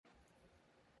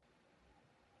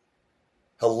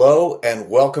Hello and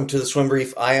welcome to the Swim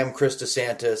Brief. I am Chris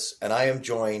DeSantis, and I am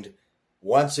joined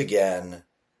once again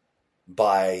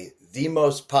by the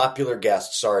most popular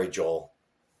guest, sorry Joel,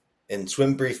 in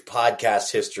Swim Brief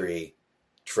podcast history,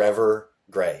 Trevor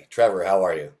Gray. Trevor, how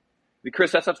are you?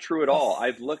 Chris, that's not true at all.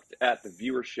 I've looked at the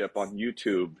viewership on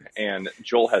YouTube, and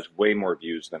Joel has way more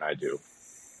views than I do.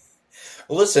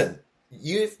 Well, listen,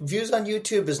 views on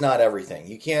YouTube is not everything.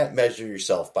 You can't measure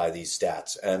yourself by these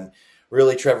stats, and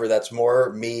really, Trevor, that's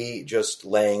more me just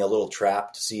laying a little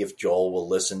trap to see if Joel will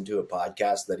listen to a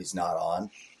podcast that he's not on.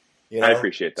 You know? I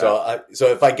appreciate that. So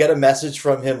if I get a message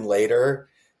from him later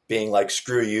being like,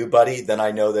 screw you, buddy, then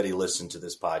I know that he listened to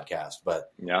this podcast.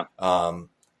 But yeah, I'm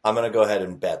going to go ahead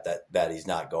and bet that he's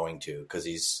not going to, because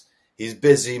he's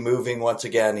busy moving once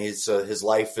again. His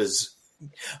life is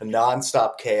a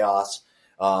nonstop chaos.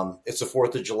 It's the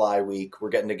 4th of July week.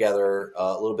 We're getting together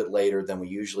a little bit later than we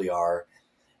usually are.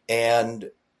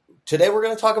 And today we're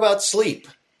going to talk about sleep.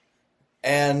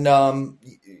 And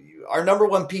our number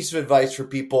one piece of advice for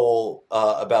people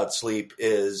about sleep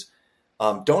is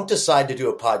don't decide to do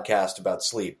a podcast about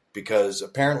sleep, because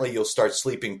apparently you'll start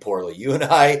sleeping poorly. You and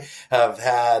I have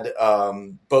had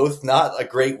both not a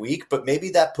great week, but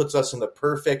maybe that puts us in the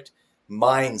perfect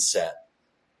mindset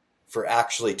for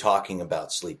actually talking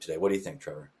about sleep today. What do you think,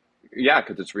 Trevor? Yeah,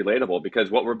 because it's relatable, because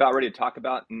what we're about ready to talk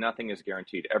about, nothing is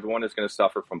guaranteed. Everyone is going to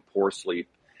suffer from poor sleep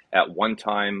at one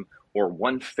time or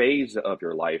one phase of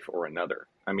your life or another.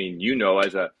 I mean, you know,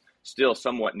 as a still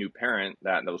somewhat new parent,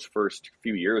 that those first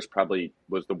few years probably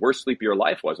was the worst sleep of your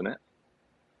life, wasn't it?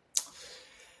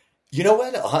 You know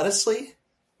what? Honestly,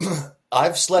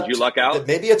 I've slept. Did you luck out?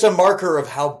 Maybe it's a marker of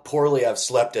how poorly I've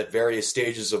slept at various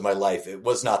stages of my life. It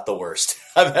was not the worst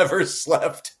I've ever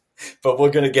slept. But we're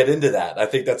going to get into that. I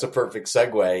think that's a perfect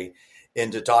segue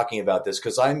into talking about this,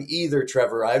 because I'm either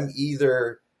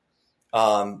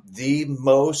the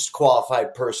most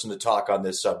qualified person to talk on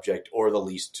this subject or the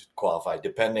least qualified,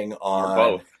 depending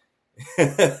on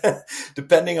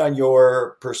depending on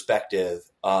your perspective.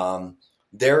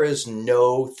 There is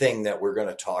no thing that we're going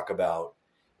to talk about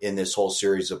in this whole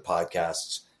series of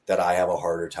podcasts that I have a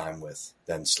harder time with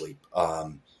than sleep.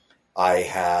 I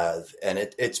have, and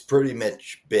it's pretty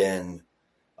much been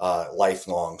a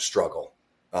lifelong struggle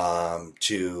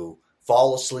to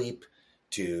fall asleep,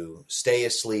 to stay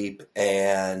asleep.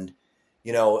 And,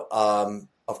 you know,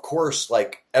 of course,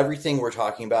 like everything we're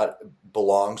talking about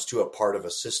belongs to a part of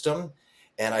a system.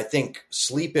 And I think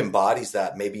sleep embodies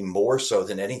that maybe more so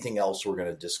than anything else we're going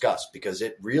to discuss, because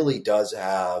it really does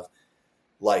have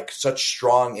like such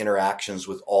strong interactions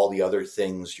with all the other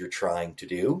things you're trying to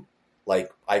do.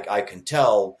 Like I can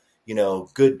tell, you know,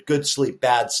 good sleep,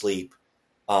 bad sleep.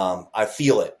 I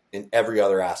feel it in every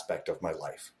other aspect of my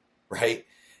life, right?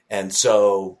 And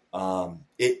so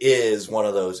it is one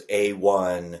of those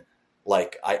A1,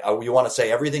 like you want to say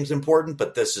everything's important,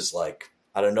 but this is like,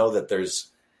 I don't know that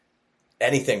there's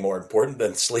anything more important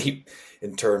than sleep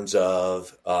in terms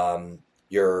of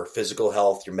your physical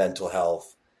health, your mental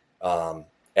health,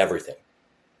 everything.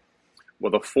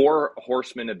 Well, the 4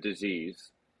 horsemen of disease,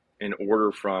 in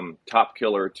order from top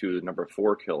killer to number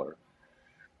 4 killer,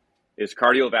 is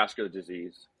cardiovascular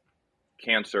disease,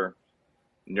 cancer,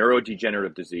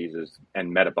 neurodegenerative diseases,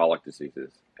 and metabolic diseases.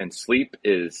 And sleep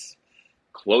is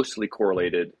closely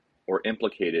correlated or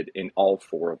implicated in all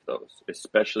 4 of those,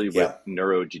 especially with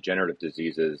neurodegenerative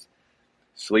diseases.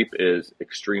 Sleep is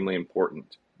extremely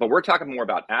important. But we're talking more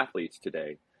about athletes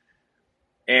today.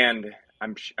 And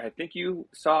I think you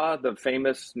saw the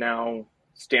famous now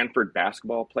Stanford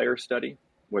basketball player study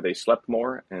where they slept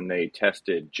more, and they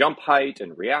tested jump height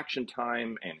and reaction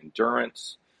time and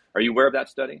endurance. Are you aware of that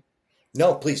study?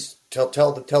 No, please tell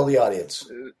the audience.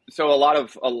 So a lot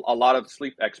of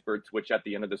sleep experts, which at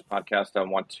the end of this podcast, I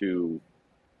want to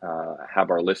have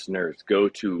our listeners go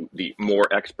to the more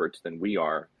experts than we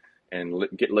are and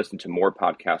listen to more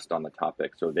podcasts on the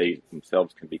topic, so they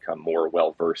themselves can become more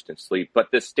well-versed in sleep.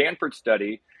 But this Stanford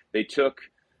study, they took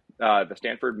the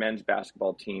Stanford men's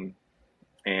basketball team,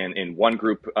 and in one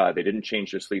group, they didn't change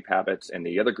their sleep habits. And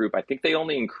the other group, I think they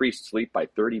only increased sleep by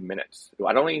 30 minutes.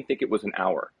 I don't even think it was an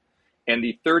hour. And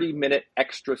the 30-minute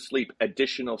extra sleep,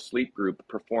 additional sleep group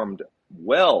performed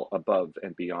well above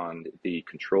and beyond the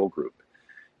control group.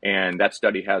 And that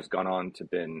study has gone on to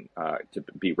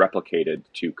be replicated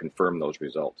to confirm those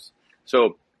results.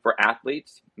 So for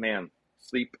athletes, man,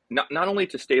 sleep, not only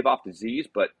to stave off disease,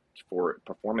 but for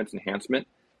performance enhancement,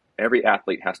 every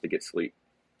athlete has to get sleep.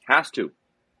 Has to.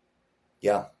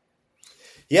 Yeah.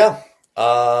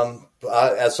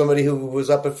 As somebody who was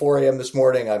up at 4 a.m. this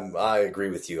morning, I agree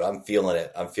with you. I'm feeling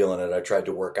it. I tried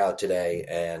to work out today,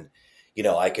 and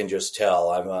I can just tell.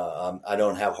 I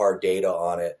don't have hard data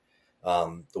on it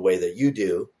the way that you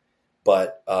do,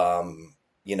 but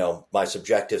my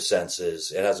subjective sense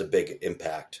is it has a big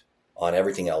impact on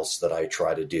everything else that I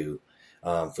try to do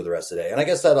for the rest of the day. And I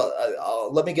guess that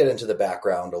let me get into the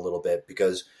background a little bit,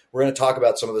 because we're going to talk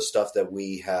about some of the stuff that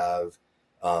we have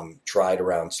tried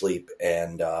around sleep.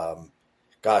 And I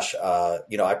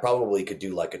probably could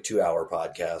do like a 2-hour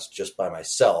podcast just by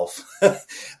myself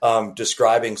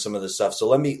describing some of the stuff. So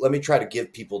let me try to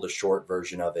give people the short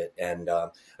version of it. And I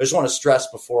just want to stress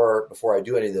before I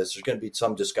do any of this, there's going to be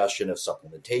some discussion of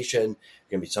supplementation. There's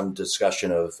going to be some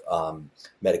discussion of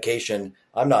medication.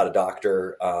 I'm not a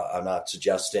doctor. I'm not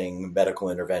suggesting medical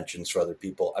interventions for other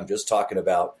people. I'm just talking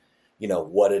about,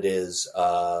 what it is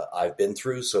I've been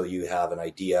through, so you have an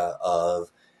idea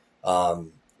of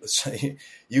so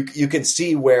you can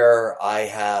see where I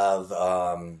have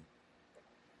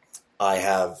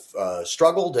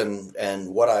struggled and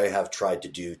what I have tried to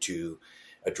do to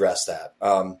address that.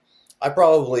 I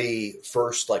probably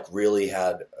first really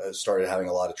had started having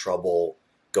a lot of trouble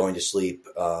going to sleep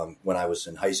when I was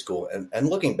in high school, and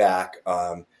looking back,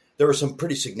 there was some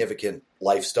pretty significant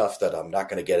life stuff that I'm not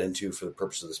going to get into for the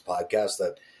purpose of this podcast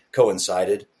that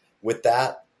coincided with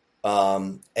that.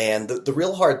 And the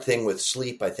real hard thing with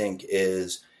sleep, I think,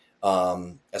 is,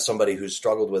 as somebody who's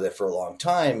struggled with it for a long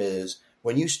time, is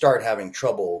when you start having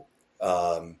trouble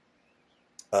going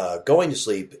to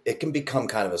sleep, it can become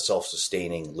kind of a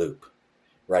self-sustaining loop,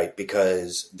 right?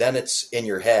 Because then it's in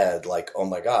your head like, oh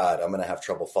my God, I'm going to have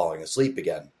trouble falling asleep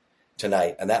again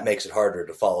tonight. And that makes it harder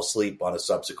to fall asleep on a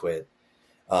subsequent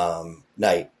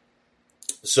night.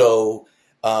 So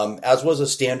as was a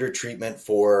standard treatment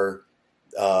for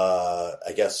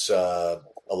I guess a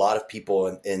lot of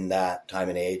people in that time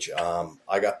and age,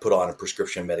 I got put on a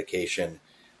prescription medication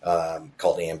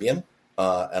called Ambien,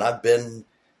 and I've been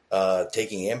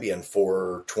taking Ambien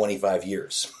for 25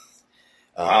 years.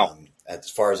 Wow. As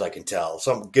far as I can tell,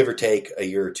 some give or take a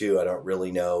year or two. I don't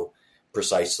really know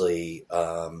precisely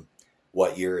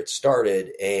what year it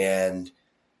started, and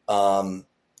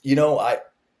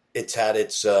it's had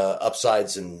its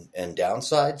upsides and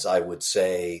downsides. I would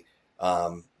say.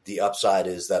 The upside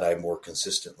is that I more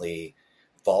consistently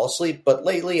fall asleep, but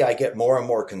lately I get more and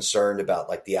more concerned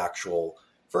about the actual,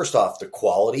 first off, the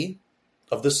quality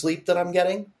of the sleep that I'm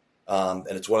getting. And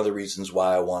it's one of the reasons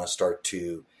why I want to start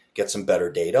to get some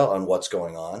better data on what's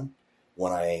going on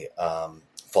when I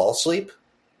fall asleep.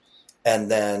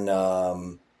 And then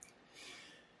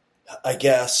I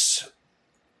guess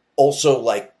also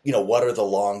what are the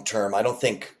long-term, I don't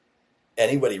think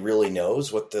anybody really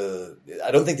knows I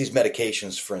don't think these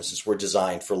medications, for instance, were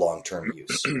designed for long-term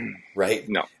use, right?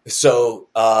 No. So,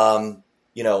 I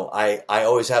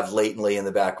always have latently in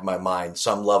the back of my mind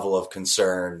some level of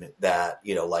concern that,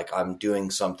 I'm doing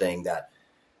something that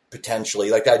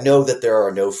potentially, I know that there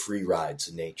are no free rides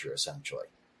in nature, essentially,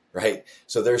 right?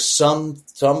 So there's some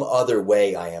other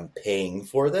way I am paying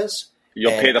for this.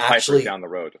 You'll pay the piper down the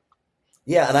road.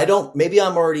 Yeah, and maybe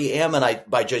I'm already am, and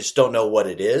I just don't know what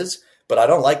it is. But I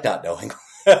don't like not knowing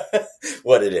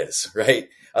what it is, right?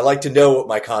 I like to know what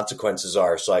my consequences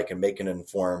are so I can make an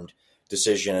informed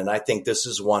decision. And I think this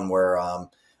is one where I'm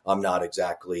not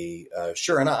exactly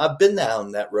sure. And I've been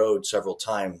down that road several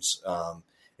times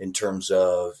in terms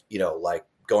of,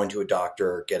 going to a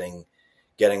doctor, getting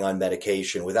on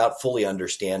medication without fully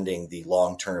understanding the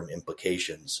long-term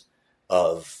implications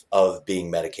of being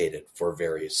medicated for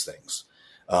various things.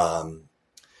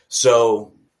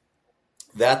 So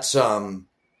that's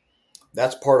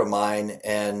part of mine.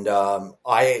 And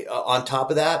I on top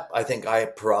of that, I think I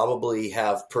probably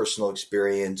have personal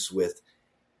experience with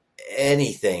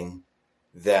anything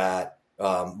that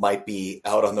might be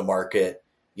out on the market,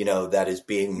 that is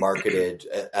being marketed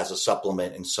as a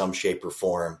supplement in some shape or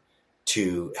form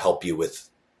to help you with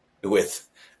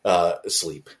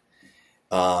sleep.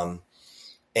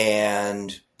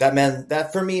 And that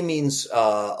for me means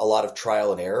a lot of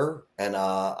trial and error. And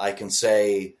I can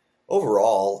say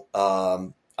overall,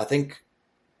 I think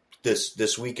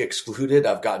this week excluded,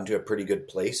 I've gotten to a pretty good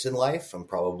place in life. I'm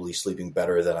probably sleeping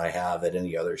better than I have at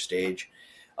any other stage.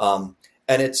 And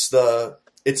it's the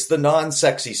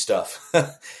non-sexy stuff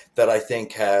that I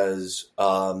think has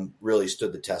really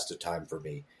stood the test of time for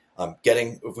me.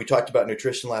 If we talked about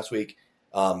nutrition last week,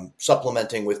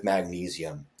 supplementing with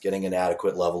magnesium, getting an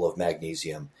adequate level of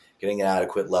magnesium, getting an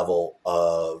adequate level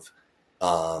of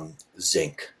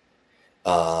zinc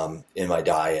in my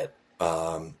diet,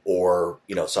 or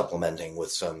supplementing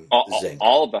with some zinc.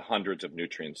 All of the hundreds of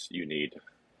nutrients you need.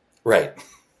 Right.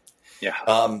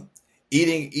 Yeah.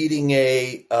 Eating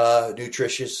a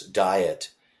nutritious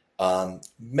diet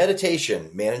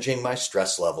Meditation, managing my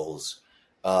stress levels,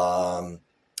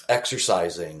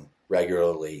 exercising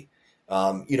regularly.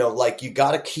 Like you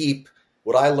got to keep,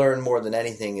 what I learned more than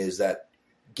anything is that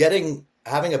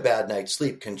having a bad night's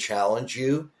sleep can challenge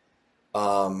you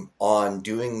on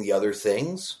doing the other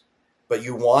things, but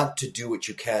you want to do what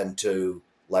you can to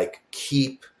like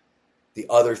keep the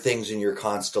other things in your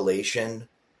constellation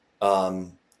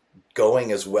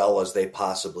going as well as they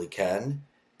possibly can,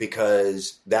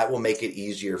 because that will make it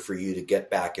easier for you to get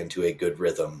back into a good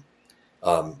rhythm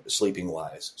sleeping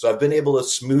wise. So I've been able to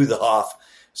smooth off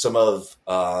some of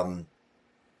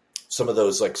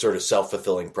those like sort of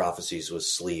self-fulfilling prophecies with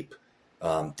sleep.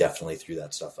 Definitely through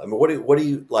that stuff. I mean, what do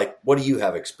you like? What do you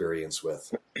have experience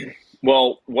with?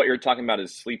 Well, what you're talking about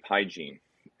is sleep hygiene.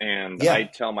 And I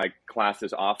tell my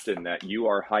classes often that you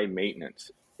are high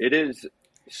maintenance. It is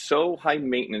so high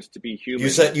maintenance to be human.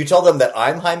 You tell them that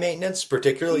I'm high maintenance,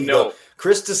 particularly? No. Go,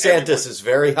 Chris DeSantis is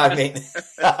very high maintenance.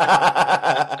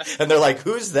 And they're like,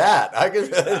 who's that?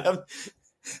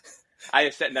 I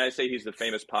say he's the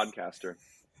famous podcaster.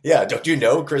 Yeah. Don't you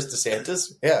know Chris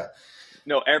DeSantis? Yeah.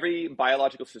 No, every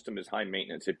biological system is high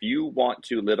maintenance. If you want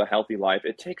to live a healthy life,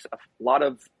 it takes a lot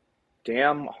of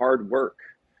damn hard work.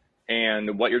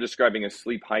 And what you're describing is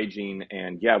sleep hygiene.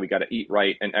 And yeah, we got to eat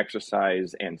right and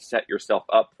exercise and set yourself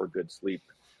up for good sleep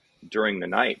during the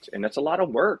night. And that's a lot of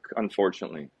work,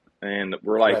 unfortunately. And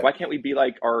we're like, right. Why can't we be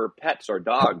like our pets, our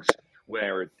dogs,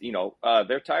 where,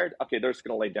 they're tired? Okay, they're just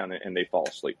going to lay down and they fall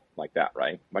asleep like that,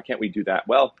 right? Why can't we do that?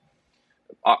 Well,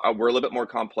 we're a little bit more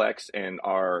complex, and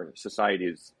our society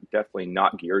is definitely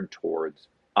not geared towards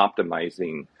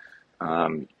optimizing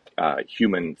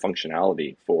human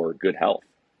functionality for good health.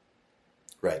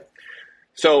 Right.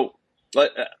 So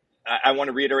I want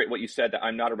to reiterate what you said, that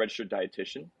I'm not a registered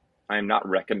dietitian. I am not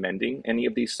recommending any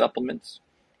of these supplements,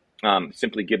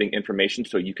 simply giving information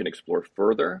so you can explore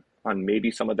further on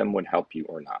maybe some of them would help you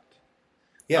or not.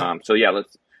 Yeah.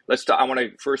 Let's I want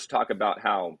to first talk about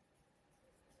how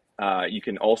you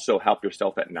can also help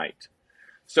yourself at night.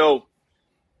 So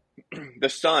the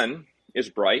sun is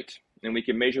bright, and we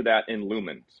can measure that in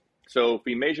lumens. So if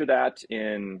we measure that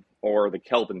or the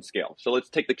Kelvin scale. So let's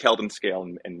take the Kelvin scale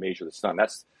and measure the sun.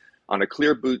 That's on a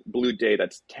clear blue day,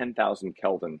 that's 10,000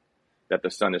 Kelvin that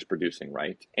the sun is producing,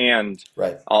 right? And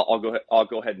right. I'll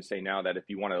go ahead and say now that if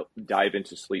you want to dive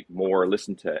into sleep more,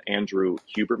 listen to Andrew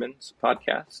Huberman's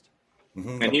podcast.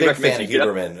 Mm-hmm. And he recommends you get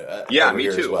Huberman, yeah, me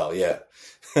too. As well. Yeah.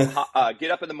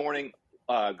 Get up in the morning,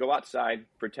 go outside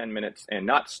for 10 minutes and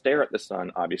not stare at the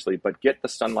sun, obviously, but get the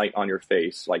sunlight on your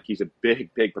face. Like, he's a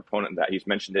big, big proponent of that. He's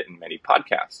mentioned it in many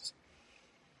podcasts.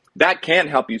 That can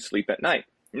help you sleep at night.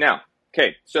 Now,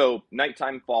 okay, so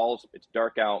nighttime falls, it's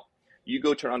dark out. You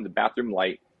go turn on the bathroom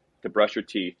light to brush your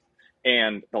teeth,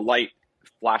 and the light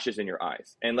flashes in your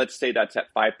eyes. And let's say that's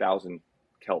at 5,000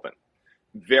 Kelvin.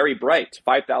 Very bright.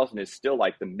 5,000 is still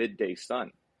like the midday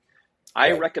sun.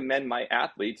 I recommend my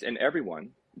athletes and everyone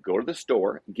go to the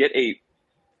store, get a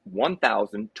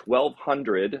 1,000,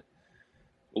 1,200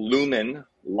 lumen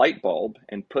light bulb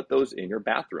and put those in your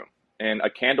bathroom. And a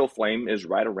candle flame is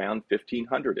right around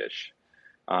 1,500-ish.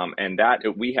 And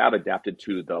that we have adapted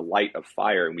to the light of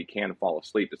fire, and we can fall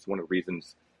asleep. It's one of the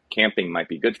reasons camping might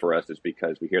be good for us, is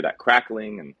because we hear that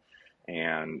crackling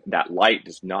and that light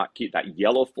does not keep, that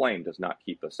yellow flame does not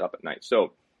keep us up at night.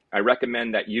 So I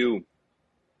recommend that you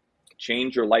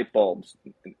change your light bulbs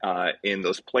in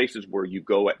those places where you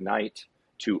go at night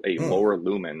to a lower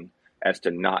lumen, as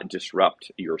to not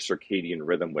disrupt your circadian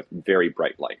rhythm with very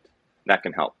bright light. That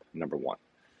can help, number one.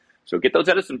 So get those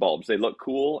Edison bulbs. They look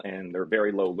cool and they're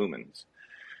very low lumens.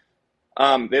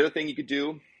 The other thing you could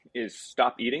do is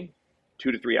stop eating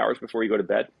 2 to 3 hours before you go to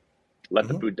bed. Let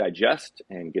the food digest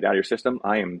and get out of your system.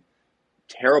 I am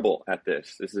terrible at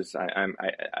this.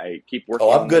 I keep working.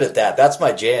 Oh, I'm good at that. That's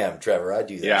my jam, Trevor. I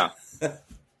do that. Yeah.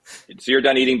 So you're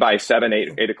done eating by 7,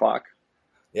 8 o'clock?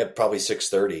 Yeah, probably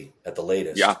 6:30 at the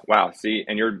latest. Yeah. Wow. See,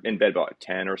 and you're in bed about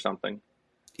 10 or something?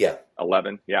 Yeah.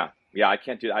 11. Yeah. Yeah. I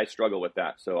can't do that. I struggle with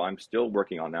that. So I'm still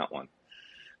working on that one.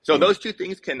 So those two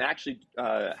things can actually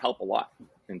help a lot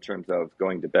in terms of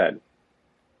going to bed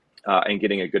and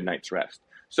getting a good night's rest.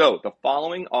 So the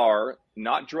following are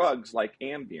not drugs like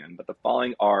Ambien, but the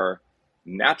following are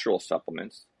natural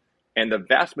supplements. And the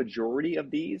vast majority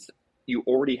of these you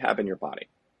already have in your body.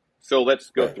 So let's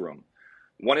go through them.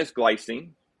 One is glycine.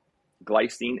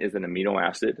 Glycine is an amino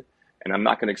acid. And I'm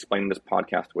not going to explain in this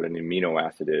podcast what an amino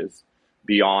acid is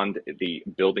beyond the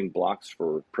building blocks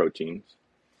for proteins.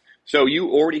 So you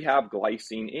already have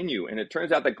glycine in you. And it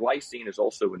turns out that glycine is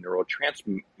also a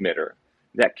neurotransmitter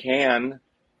that can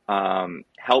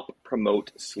help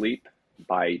promote sleep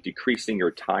by decreasing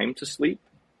your time to sleep.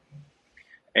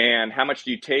 And how much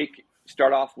do you take?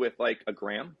 Start off with like a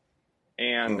gram.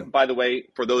 And by the way,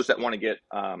 for those that want to get,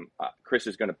 Chris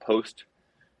is going to post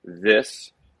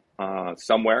this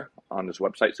somewhere on this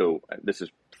website. So this is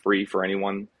free for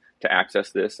anyone to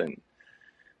access this, and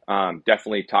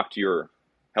definitely talk to your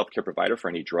healthcare provider for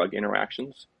any drug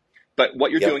interactions. But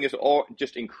what you're doing is all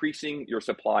just increasing your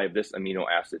supply of this amino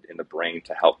acid in the brain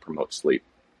to help promote sleep.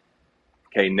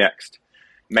 Okay, next.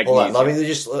 Magnesium.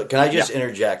 Hold on, can I just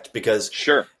interject, because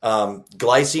sure.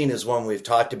 Glycine is one we've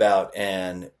talked about,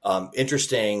 and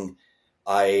interesting.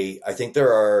 I think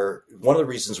there are one of the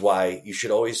reasons why you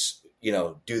should always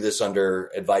do this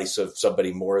under advice of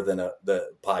somebody more than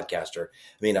the podcaster.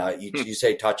 I mean, you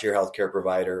say talk to your healthcare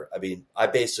provider. I mean, I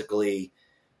basically,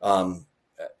 I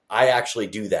actually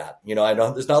do that. I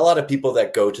know there's not a lot of people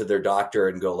that go to their doctor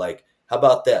and go like, how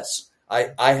about this?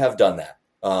 I have done that.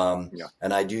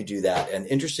 And I do that. And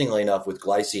interestingly enough, with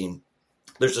glycine,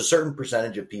 there's a certain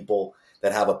percentage of people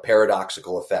that have a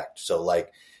paradoxical effect. So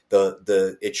like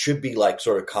it should be like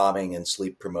sort of calming and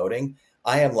sleep promoting.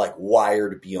 I am like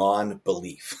wired beyond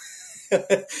belief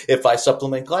if I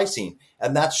supplement glycine.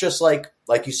 And that's just like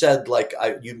you said,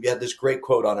 you had this great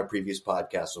quote on a previous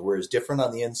podcast. So we're as different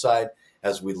on the inside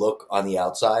as we look on the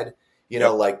outside,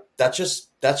 like that's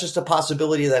just a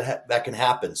possibility that can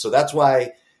happen. So that's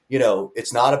why,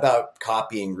 it's not about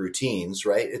copying routines,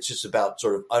 right? It's just about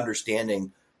sort of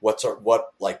understanding what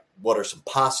are some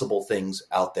possible things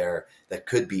out there that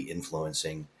could be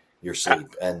influencing your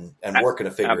sleep and working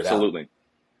to figure it out. Absolutely.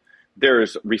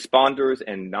 There's responders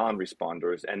and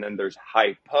non-responders, and then there's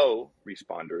hypo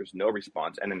responders, no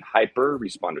response, and then hyper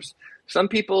responders. Some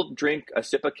people drink a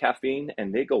sip of caffeine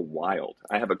and they go wild.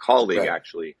 I have a colleague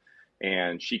actually,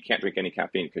 and she can't drink any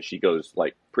caffeine because she goes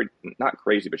like not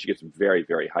crazy, but she gets very,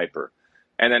 very hyper.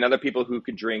 And then other people who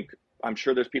could drink, I'm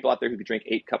sure there's people out there who could drink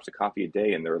 8 cups of coffee a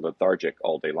day and they're lethargic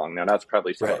all day long. Now that's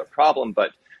probably still not a problem,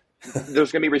 but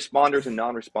there's going to be responders and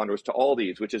non-responders to all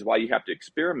these, which is why you have to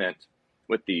experiment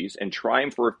with these and try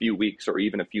them for a few weeks or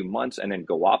even a few months and then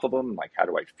go off of them. Like, how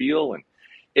do I feel? And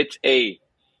it's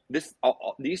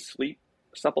these sleep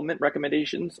supplement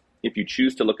recommendations, if you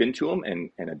choose to look into them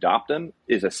and adopt them,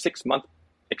 is a 6-month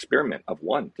experiment of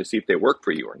one to see if they work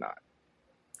for you or not.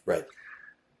 Right.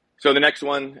 So the next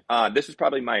one, this is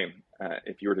probably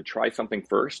if you were to try something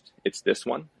first, it's this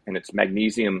one, and it's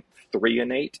magnesium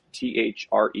threonate,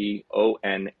 threonate,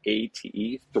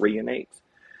 threonate.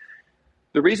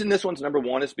 The reason this one's number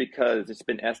one is because it's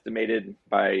been estimated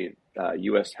by the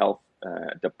U.S.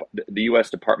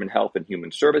 Department of Health and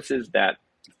Human Services that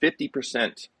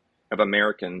 50% of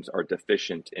Americans are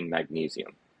deficient in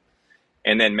magnesium.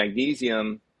 And then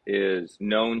magnesium is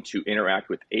known to interact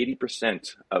with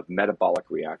 80% of metabolic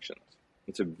reactions.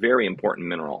 It's a very important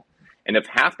mineral. And if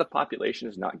half the population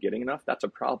is not getting enough, that's a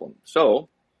problem. So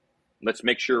let's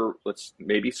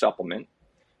maybe supplement,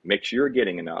 make sure you're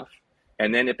getting enough.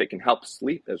 And then if it can help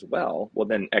sleep as well,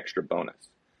 then extra bonus.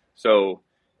 So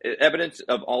evidence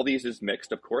of all these is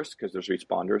mixed, of course, because there's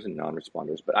responders and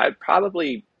non-responders. But I'd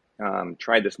probably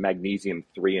try this magnesium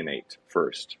threonate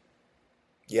first.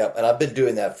 Yeah, and I've been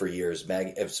doing that for years,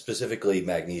 specifically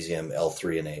magnesium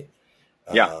L-threonate.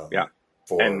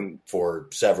 For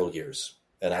several years.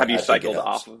 And have you cycled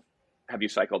off of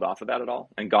that at all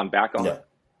and gone back on it?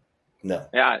 No.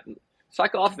 Yeah,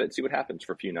 cycle off of it, see what happens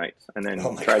for a few nights, and then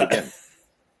try it again.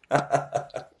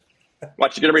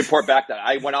 Watch, you're going to report back that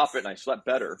I went off it and I slept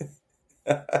better.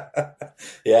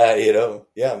 Yeah,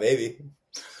 maybe.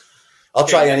 I'll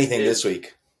try anything this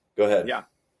week. Go ahead. Yeah.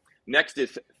 Next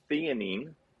is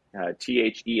theanine,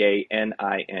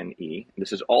 theanine.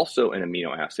 This is also an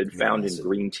amino acid found in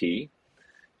green tea.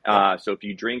 So if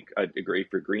you drink if you're a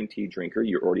green tea drinker,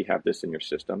 you already have this in your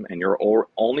system, and you're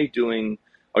only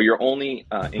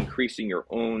increasing your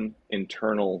own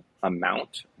internal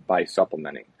amount by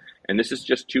supplementing. And this is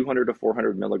just 200 to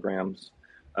 400 milligrams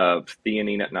of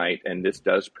theanine at night. And this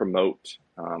does promote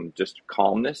just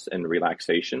calmness and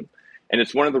relaxation. And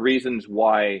it's one of the reasons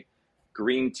why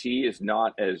green tea is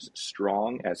not as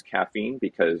strong as caffeine,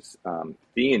 because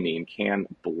theanine can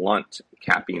blunt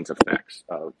caffeine's effects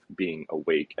of being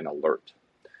awake and alert.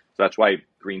 So that's why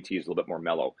green tea is a little bit more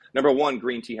mellow. Number one,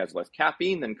 green tea has less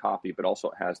caffeine than coffee, but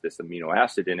also has this amino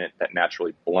acid in it that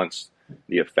naturally blunts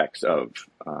the effects of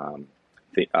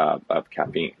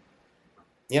caffeine.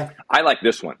 Yeah. I like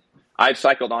this one. I've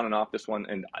cycled on and off this one,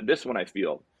 and this one I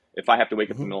feel, if I have to wake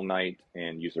up in the middle of the night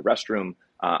and use the restroom,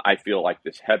 I feel like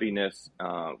this heaviness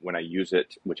when I use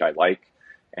it, which I like,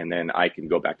 and then I can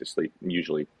go back to sleep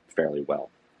usually fairly well.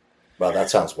 Wow, that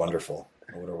sounds wonderful.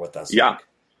 I wonder what that's like.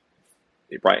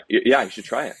 Right. Yeah, you should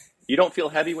try it. You don't feel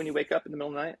heavy when you wake up in the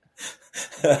middle of the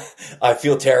night? I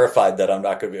feel terrified that I'm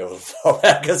not going to be able to fall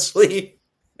back asleep.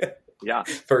 Yeah.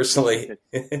 Personally.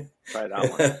 Try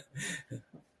that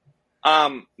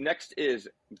one. Next is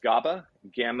GABA,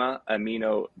 gamma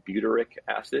aminobutyric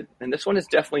acid. And this one is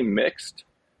definitely mixed.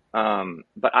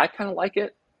 But I kind of like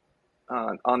it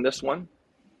on this one.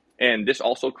 And this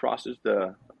also crosses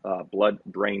the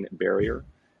blood-brain barrier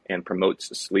and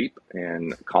promotes sleep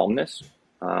and calmness.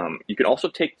 You can also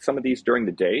take some of these during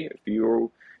the day. If you're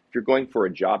going for a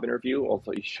job interview,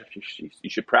 also you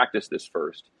should practice this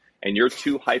first. And you're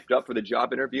too hyped up for the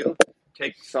job interview,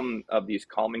 take some of these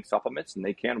calming supplements, and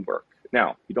they can work.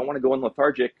 Now, you don't want to go in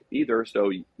lethargic either.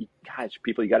 So, guys,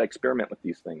 people, you got to experiment with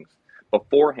these things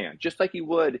beforehand, just like you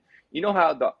would. You know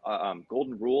how the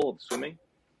golden rule of swimming,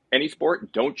 any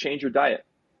sport, don't change your diet,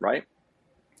 right?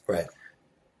 Right.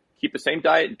 Keep the same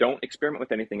diet. Don't experiment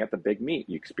with anything at the big meet.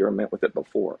 You experiment with it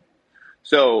before.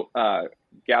 So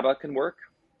GABA can work.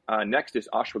 Next is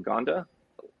ashwagandha.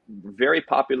 Very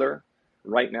popular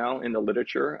right now in the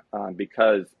literature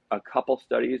because a couple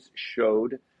studies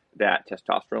showed that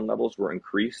testosterone levels were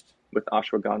increased with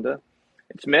ashwagandha.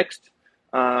 It's mixed.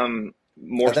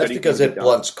 That's because it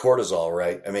blunts cortisol,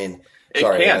 right? I mean,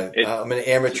 sorry, I'm an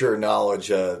amateur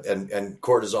knowledge, and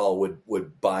cortisol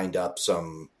would bind up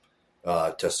some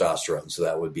testosterone, so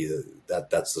that would be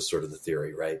that's the sort of the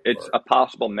theory, right? It's a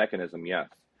possible mechanism, yes.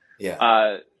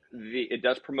 Yeah. It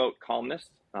does promote calmness.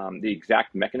 The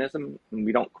exact mechanism,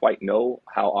 we don't quite know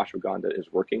how ashwagandha is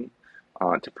working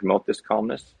to promote this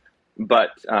calmness, but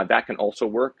that can also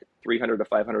work. 300 to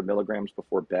 500 milligrams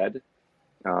before bed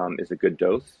is a good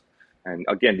dose. And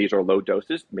again, these are low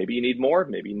doses. Maybe you need more,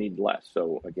 maybe you need less.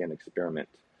 So again, experiment.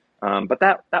 But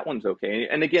that one's okay.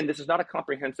 And again, this is not a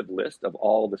comprehensive list of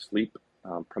all the sleep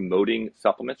promoting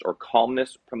supplements or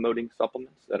calmness promoting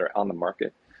supplements that are on the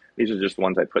market. These are just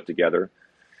ones I put together.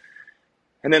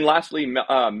 And then lastly,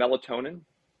 melatonin.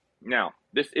 Now,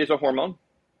 this is a hormone.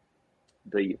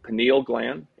 The pineal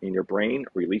gland in your brain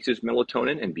releases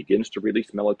melatonin and begins to release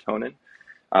melatonin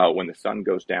when the sun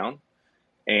goes down.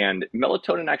 And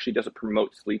melatonin actually doesn't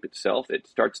promote sleep itself. It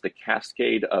starts the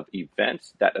cascade of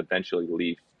events that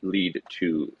eventually lead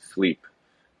to sleep.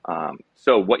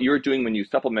 So what you're doing when you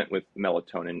supplement with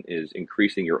melatonin is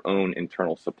increasing your own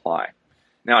internal supply.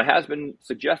 Now, it has been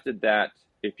suggested that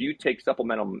if you take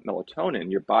supplemental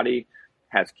melatonin, your body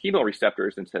has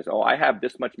chemoreceptors and says, oh, I have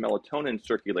this much melatonin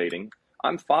circulating.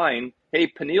 I'm fine. Hey,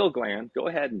 pineal gland, go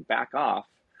ahead and back off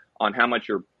on how much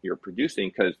you're producing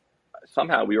because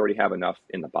somehow we already have enough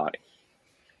in the body.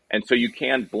 And so you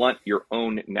can blunt your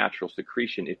own natural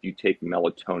secretion if you take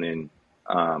melatonin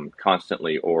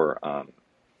constantly or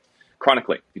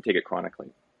chronically, if you take it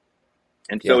chronically.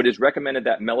 And so It is recommended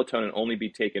that melatonin only be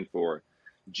taken for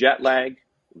jet lag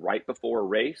right before a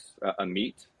race, a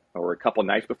meet, or a couple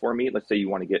nights before a meet. Let's say you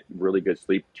want to get really good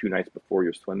sleep 2 nights before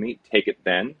your swim meet, take it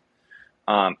then.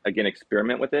 Again,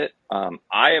 experiment with it.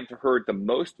 I have heard the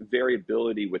most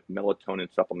variability with melatonin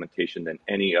supplementation than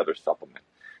any other supplement.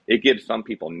 It gives some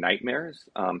people nightmares.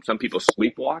 Some people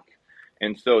sleepwalk.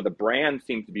 And so the brand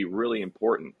seems to be really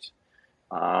important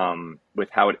with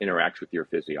how it interacts with your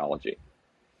physiology.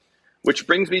 Which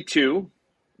brings me to,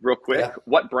 real quick,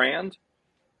 what brand?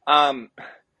 I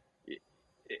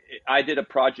did a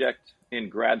project in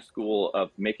grad school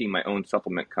of making my own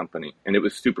supplement company, and it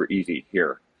was super easy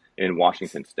here in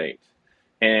Washington State.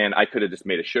 And I could have just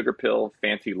made a sugar pill,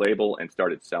 fancy label, and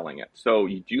started selling it. So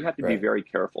you do have to be very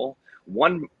careful.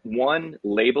 One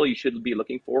label you should be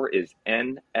looking for is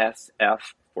NSF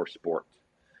for sport.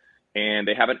 And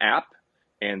they have an app,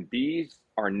 and these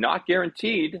are not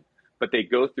guaranteed, but they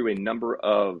go through a number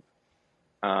of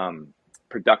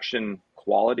production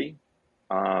quality,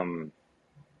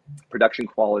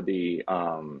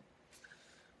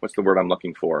 what's the word I'm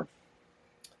looking for?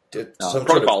 Some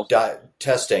protocols. Sort of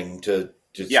testing to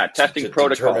protocols.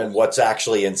 Determine what's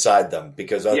actually inside them,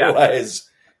 because otherwise,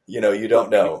 you don't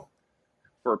know.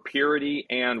 For purity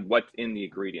and what's in the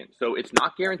ingredient. So it's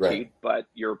not guaranteed, but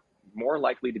you're more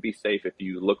likely to be safe if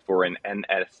you look for an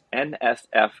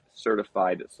NSF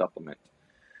certified supplement.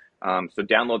 So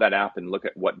download that app and look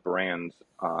at what brands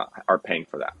are paying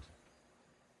for that.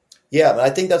 Yeah, I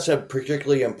think that's a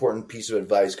particularly important piece of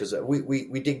advice, because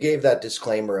we gave that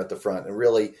disclaimer at the front, and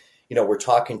really, we're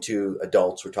talking to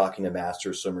adults, we're talking to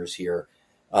master swimmers here.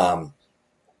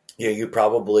 You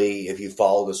probably, if you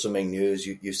follow the swimming news,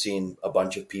 you've seen a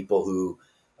bunch of people who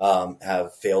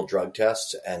have failed drug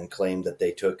tests and claim that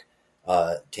they took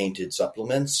tainted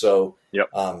supplements. So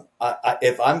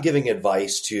if I'm giving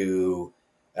advice to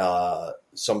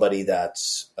somebody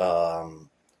that's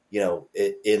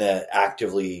in an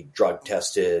actively drug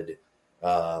tested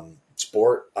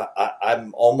sport,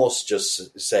 I'm almost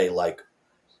just say like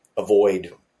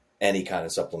avoid any kind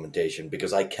of supplementation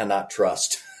because I cannot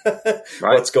trust Right.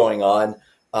 what's going on.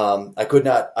 I could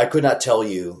not tell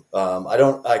you.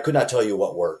 I could not tell you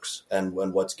what works and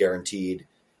when what's guaranteed,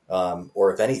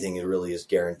 or if anything, it really is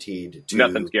guaranteed to.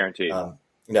 Nothing's guaranteed.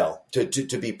 No,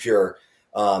 to be pure.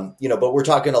 But we're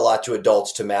talking a lot to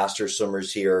adults, to master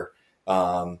swimmers here.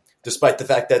 Despite the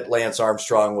fact that Lance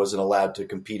Armstrong wasn't allowed to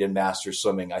compete in master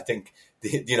swimming, I think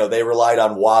they relied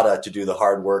on WADA to do the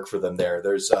hard work for them there.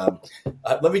 There's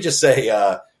let me just say,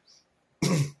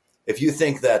 if you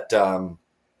think that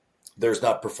there's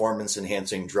not performance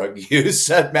enhancing drug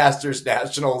use at Masters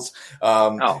Nationals,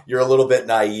 you're a little bit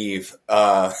naive.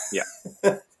 Yeah.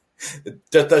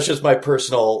 That's just my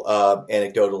personal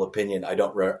anecdotal opinion. I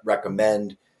don't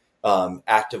recommend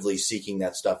actively seeking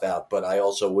that stuff out, but I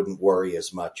also wouldn't worry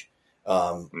as much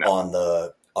on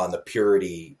the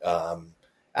purity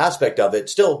aspect of it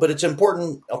still. But it's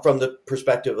important from the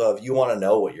perspective of you want to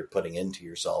know what you're putting into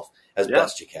yourself as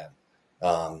best you can.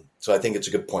 So I think it's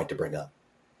a good point to bring up.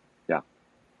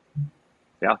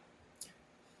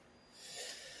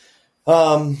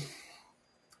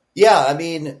 Yeah. I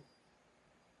mean,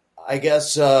 I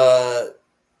guess we'll,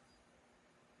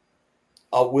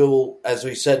 as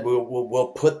we said,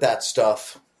 we'll put that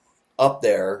stuff up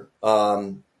there.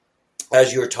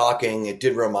 As you were talking, it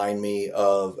did remind me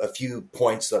of a few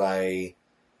points that I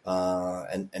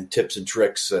and tips and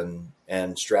tricks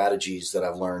and strategies that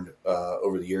I've learned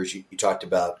over the years. You talked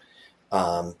about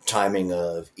timing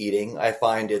of eating. I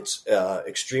find it's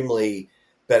extremely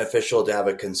beneficial to have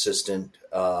a consistent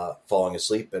falling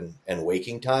asleep and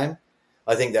waking time.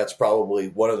 I think that's probably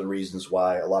one of the reasons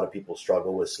why a lot of people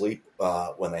struggle with sleep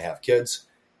when they have kids,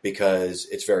 because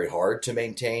it's very hard to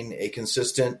maintain a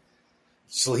consistent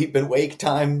sleep and wake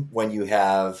time when you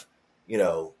have,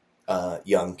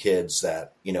 young kids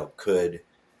that,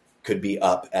 could be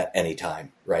up at any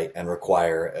time, right? And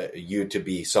require you to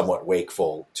be somewhat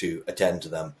wakeful to attend to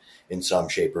them in some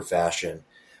shape or fashion.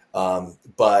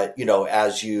 But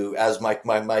as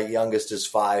my youngest is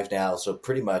 5 now, so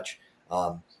pretty much,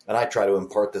 and I try to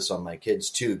impart this on my kids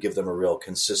too, give them a real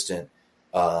consistent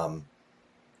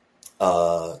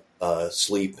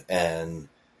sleep and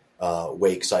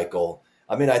wake cycle.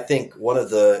 I mean, I think one of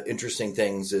the interesting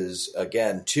things is,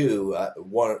 again, too,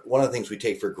 one of the things we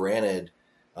take for granted,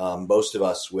 most of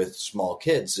us with small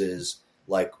kids, is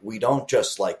like we don't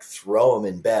just like throw them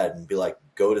in bed and be like,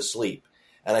 go to sleep.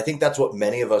 And I think that's what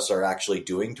many of us are actually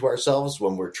doing to ourselves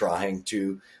when we're trying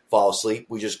to fall asleep.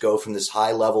 We just go from this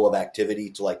high level of activity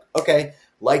to like, okay,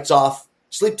 lights off,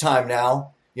 sleep time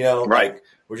now, Right. like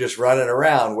we're just running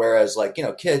around. Whereas like,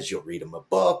 kids, you'll read them a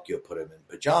book, you'll put them in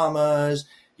pajamas,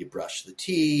 you brush the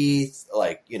teeth,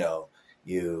 like, you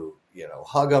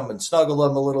hug them and snuggle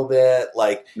them a little bit.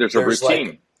 Like there's a routine.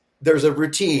 Like, there's a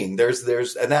routine.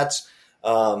 And that's,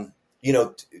 to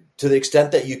the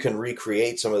extent that you can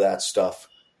recreate some of that stuff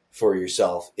for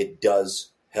yourself, it does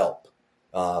help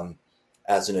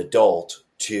as an adult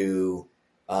to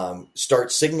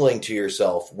start signaling to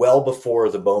yourself well before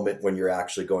the moment when you're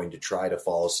actually going to try to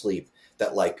fall asleep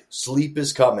that like sleep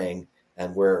is coming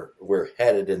and we're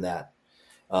headed in that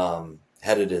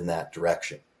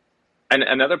direction. And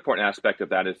another important aspect of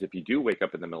that is if you do wake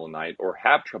up in the middle of the night or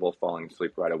have trouble falling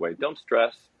asleep right away, don't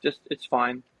stress. Just it's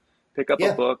fine. Pick up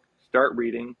a book, start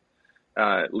reading.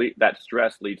 That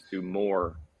stress leads to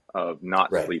more of not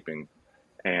sleeping,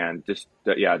 and just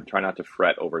try not to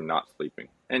fret over not sleeping.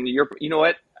 And you know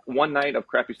what? One night of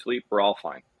crappy sleep, we're all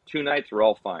fine. 2 nights, we're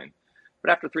all fine.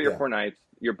 But after 3 or 4 nights,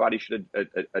 your body should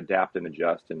adapt and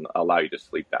adjust and allow you to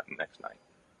sleep that next night.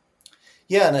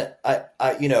 Yeah, and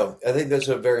I think that's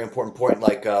a very important point.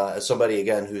 Like as somebody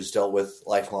again who's dealt with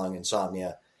lifelong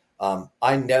insomnia,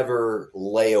 I never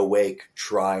lay awake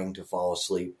trying to fall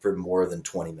asleep for more than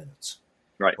 20 minutes.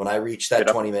 Right. When I reach that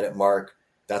 20-minute mark,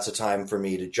 that's a time for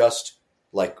me to just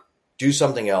like do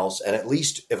something else, and at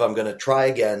least if I'm going to try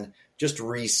again, just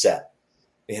reset.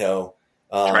 Try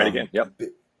it again. Yep.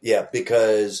 Yeah,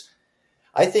 because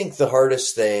I think the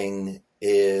hardest thing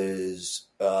is.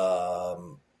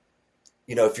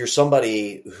 If you're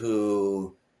somebody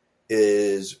who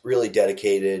is really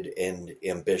dedicated and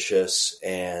ambitious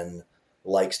and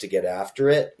likes to get after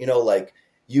it, like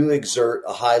you exert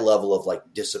a high level of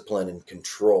like discipline and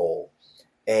control.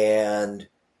 And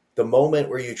the moment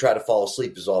where you try to fall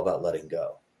asleep is all about letting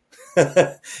go.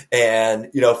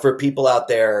 And, for people out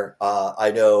there,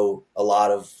 I know a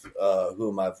lot of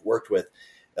whom I've worked with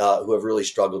who have really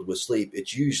struggled with sleep.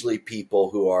 It's usually people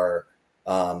who are,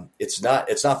 it's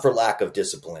not for lack of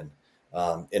discipline,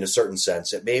 in a certain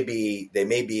sense. They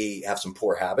may be have some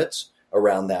poor habits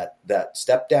around that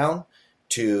step down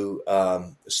to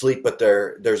sleep, but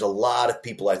there's a lot of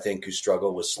people I think who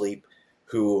struggle with sleep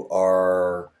who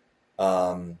are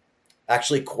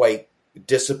actually quite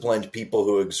disciplined people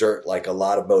who exert like a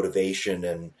lot of motivation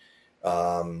and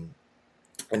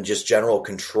just general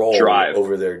control Drive.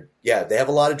 over they have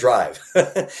a lot of drive.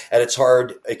 And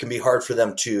it can be hard for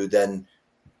them to then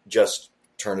just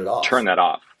turn it off. Turn that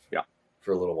off. Yeah.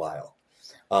 For a little while.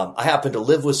 I happen to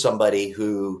live with somebody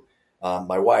who,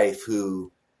 my wife,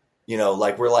 who,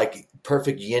 like we're like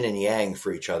perfect yin and yang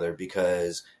for each other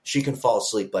because she can fall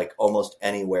asleep like almost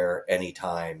anywhere,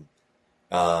 anytime,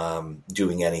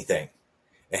 doing anything.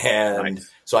 And Nice.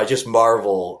 So I just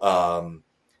marvel,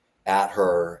 at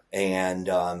her and,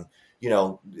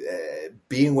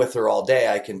 being with her all day,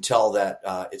 I can tell that,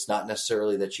 it's not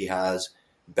necessarily that she has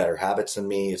better habits than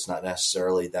me. It's not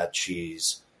necessarily that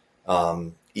she's,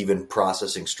 even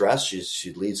processing stress.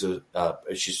 She leads a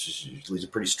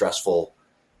pretty stressful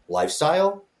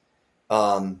lifestyle.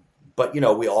 But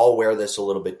we all wear this a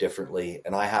little bit differently.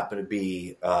 And I happen to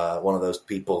be, one of those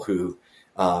people who,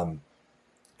 kind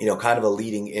of a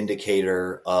leading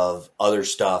indicator of other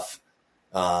stuff,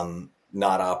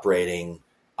 not operating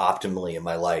optimally in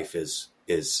my life is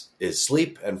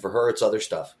sleep. And for her, it's other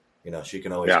stuff. She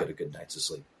can always get a good night's of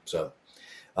sleep. So,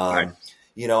 Nice.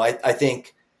 I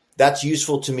think that's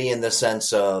useful to me in the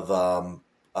sense of,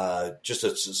 just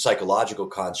a psychological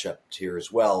concept here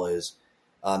as well is,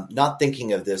 not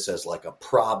thinking of this as like a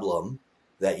problem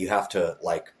that you have to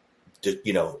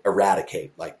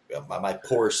eradicate, like my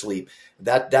poor sleep,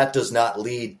 that does not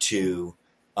lead to,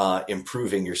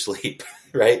 improving your sleep,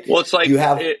 right? Well, it's like you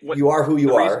are who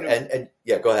you are. And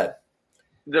yeah, go ahead.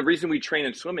 The reason we train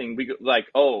in swimming, we go like,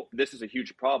 oh, this is a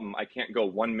huge problem. I can't go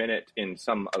 1 minute in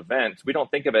some events. We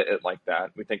don't think of it like that.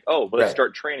 We think, oh, let's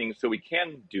start training so we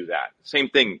can do that. Same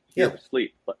thing here with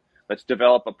sleep. Let's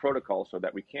develop a protocol so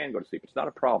that we can go to sleep. It's not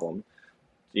a problem.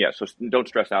 Yeah, so don't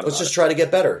stress out. Let's just try to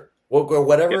get better.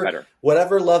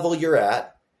 Whatever level you're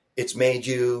at, it's made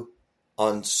you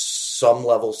on some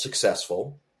level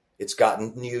successful. It's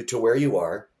gotten you to where you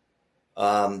are.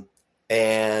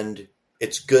 And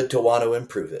it's good to want to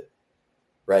improve it.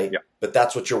 Right. Yeah. But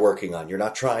that's what you're working on. You're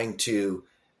not trying to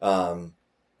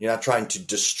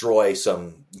destroy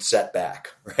some setback.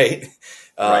 Right.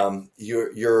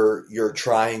 You're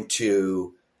trying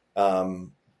to,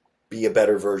 be a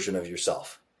better version of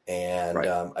yourself. And,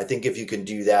 I think if you can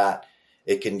do that,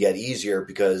 it can get easier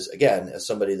because again, as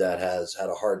somebody that has had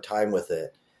a hard time with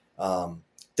it,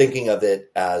 thinking of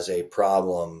it as a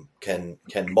problem can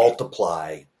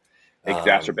multiply,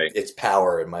 exacerbate its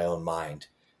power in my own mind,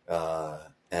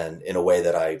 and in a way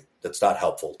that's not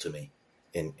helpful to me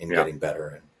in getting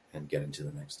better and getting to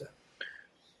the next step.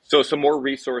 So some more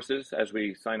resources as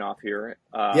we sign off here.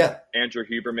 Andrew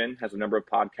Huberman has a number of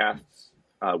podcasts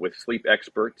with sleep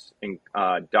experts, and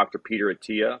Dr. Peter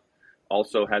Attia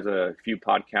also has a few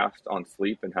podcasts on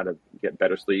sleep and how to get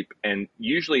better sleep. And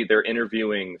usually they're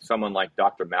interviewing someone like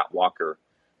Dr. Matt Walker,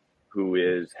 who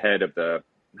is head of the,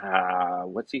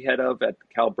 what's he head of at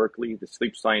Cal Berkeley, the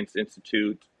Sleep Science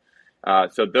Institute.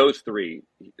 So those three,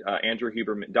 Dr. Andrew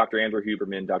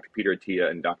Huberman, Dr. Peter Attia,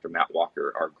 and Dr. Matt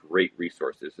Walker are great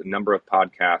resources. A number of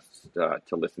podcasts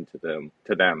to listen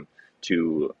to them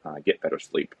to get better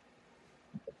sleep.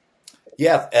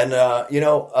 Yeah, and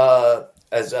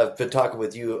as I've been talking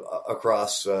with you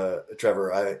across,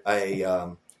 Trevor,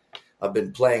 I've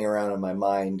been playing around in my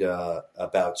mind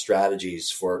about strategies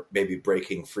for maybe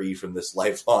breaking free from this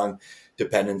lifelong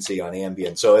dependency on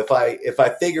Ambien. So if I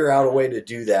figure out a way to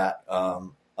do that,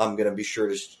 I'm going to be sure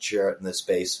to share it in this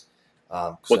space.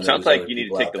 Well, it sounds like you need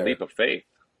to take the leap of faith.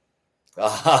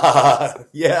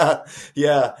 Yeah.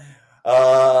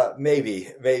 Maybe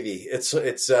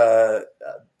it's.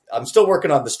 I'm still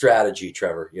working on the strategy,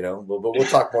 Trevor. But we'll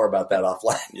talk more about that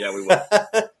offline. Yeah, we will.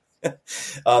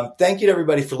 Thank you to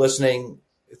everybody for listening.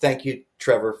 Thank you,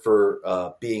 Trevor,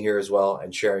 for being here as well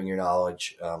and sharing your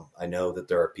knowledge. I know that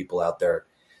there are people out there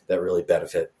that really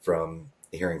benefit from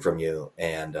hearing from you,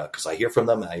 and because I hear from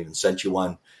them, I even sent you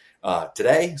one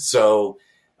today. So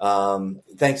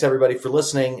thanks, everybody, for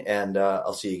listening, and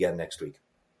I'll see you again next week.